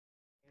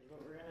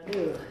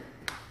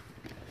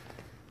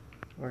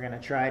We're going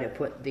to try to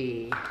put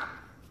the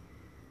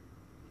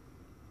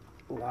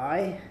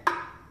lye,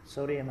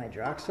 sodium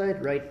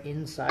hydroxide, right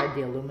inside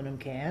the aluminum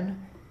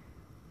can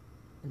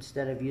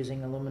instead of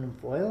using aluminum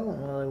foil,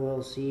 and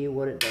we'll see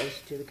what it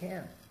does to the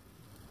can.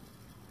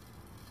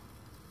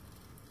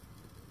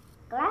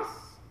 Glass,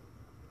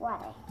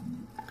 water.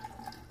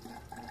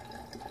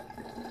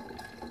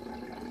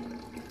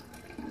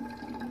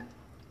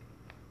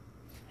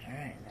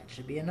 Alright, that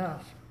should be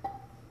enough.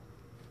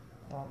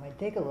 Well, it might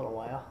take a little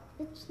while.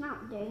 It's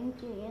not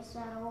dangerous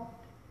at all.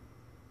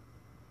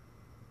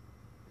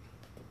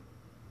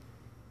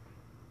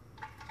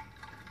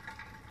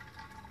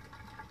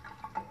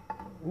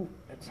 Ooh,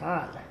 it's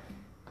hot.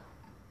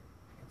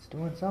 It's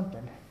doing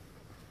something.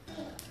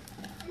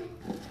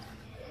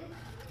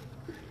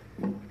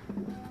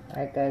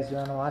 Alright guys, you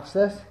want to watch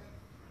this?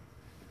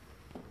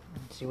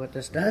 Let's see what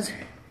this does.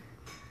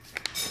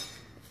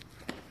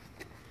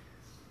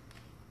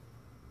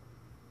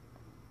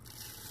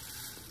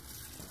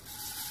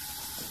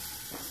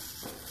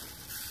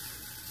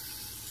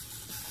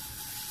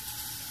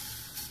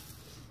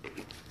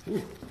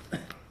 Ooh.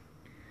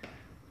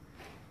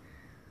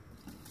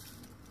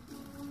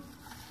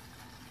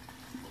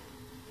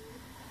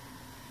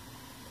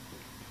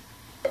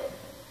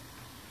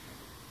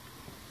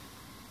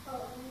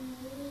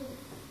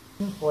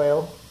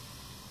 Tinfoil.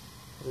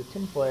 The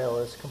tinfoil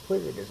is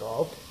completely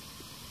dissolved.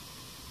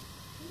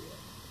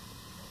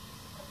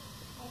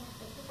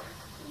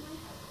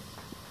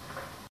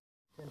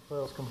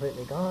 Tinfoil is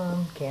completely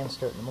gone. Can's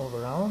starting to move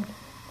around.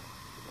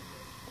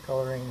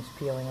 Coloring is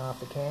peeling off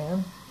the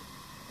can.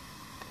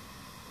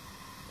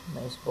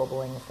 Nice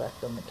bubbling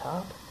effect on the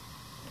top.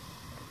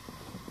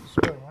 Just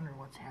really wonder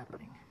what's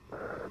happening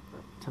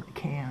to the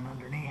can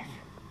underneath.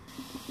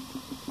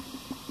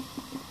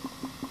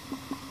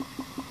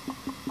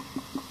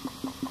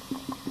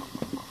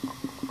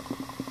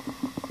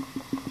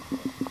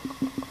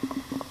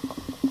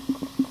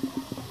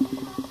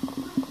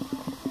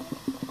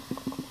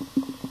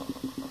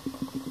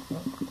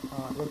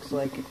 It looks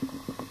like,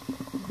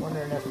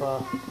 wondering if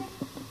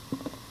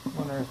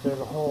there's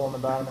a hole in the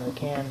bottom of the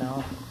can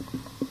now.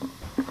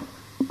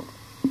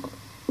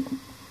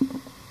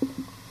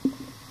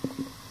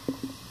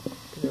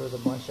 There was a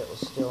bunch that was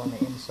still on the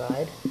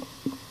inside.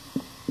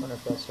 Wonder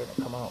if that's starting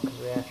to come out because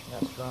the reaction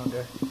got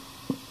stronger.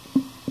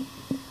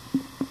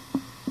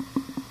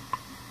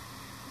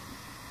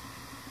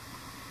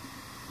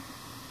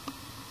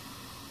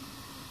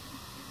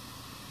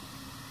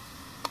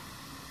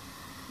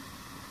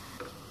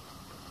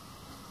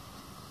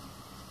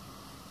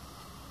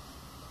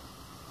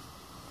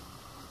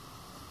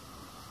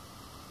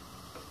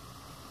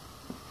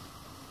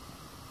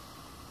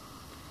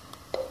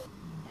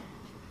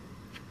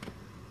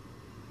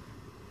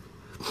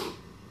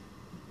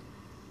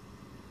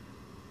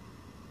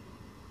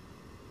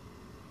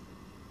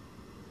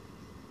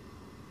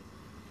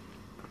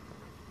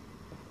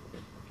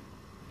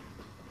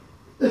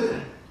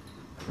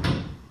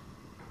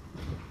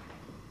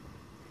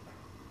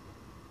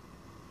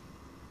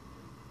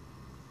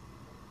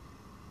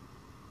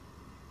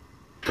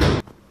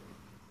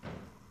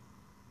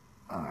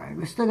 Alright,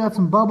 we still got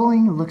some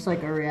bubbling. It looks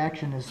like our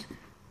reaction is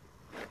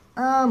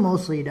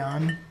mostly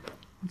done.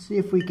 Let's see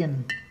if we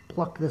can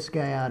pluck this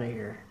guy out of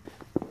here.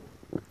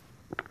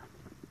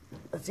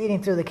 It's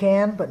eating through the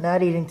can, but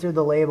not eating through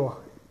the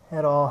label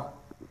at all.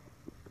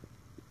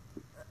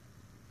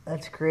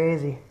 That's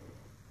crazy.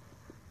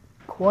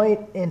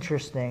 Quite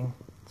interesting.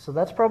 So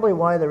that's probably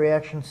why the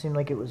reaction seemed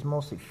like it was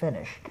mostly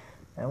finished.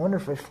 I wonder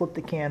if I flip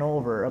the can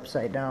over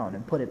upside down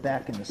and put it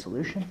back in the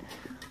solution,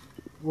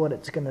 what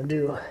it's going to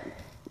do.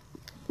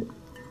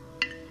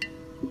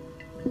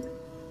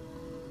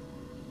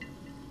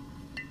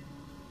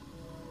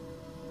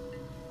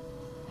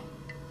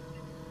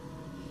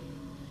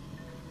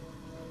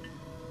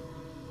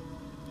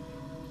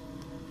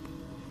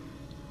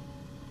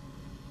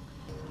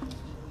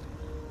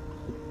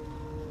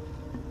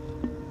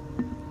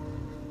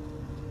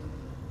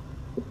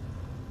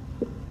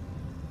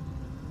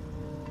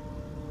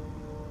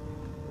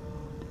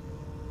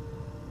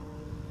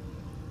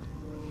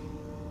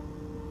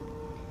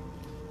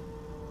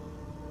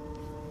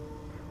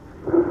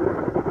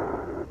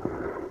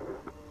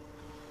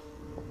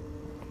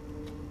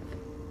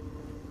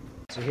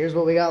 So here's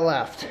what we got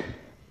left.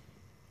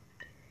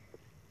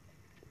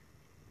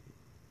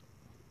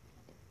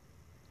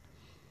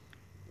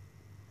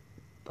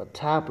 The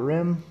top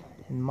rim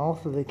and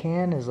mouth of the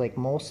can is like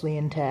mostly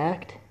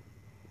intact.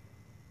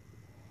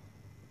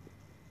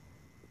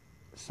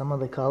 Some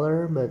of the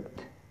color, but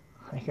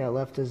I got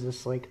left is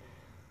this like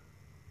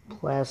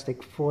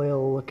plastic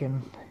foil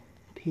looking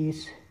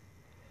piece.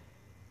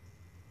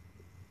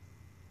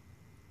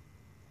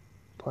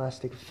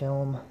 Plastic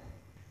film.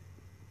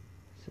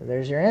 So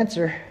there's your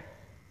answer.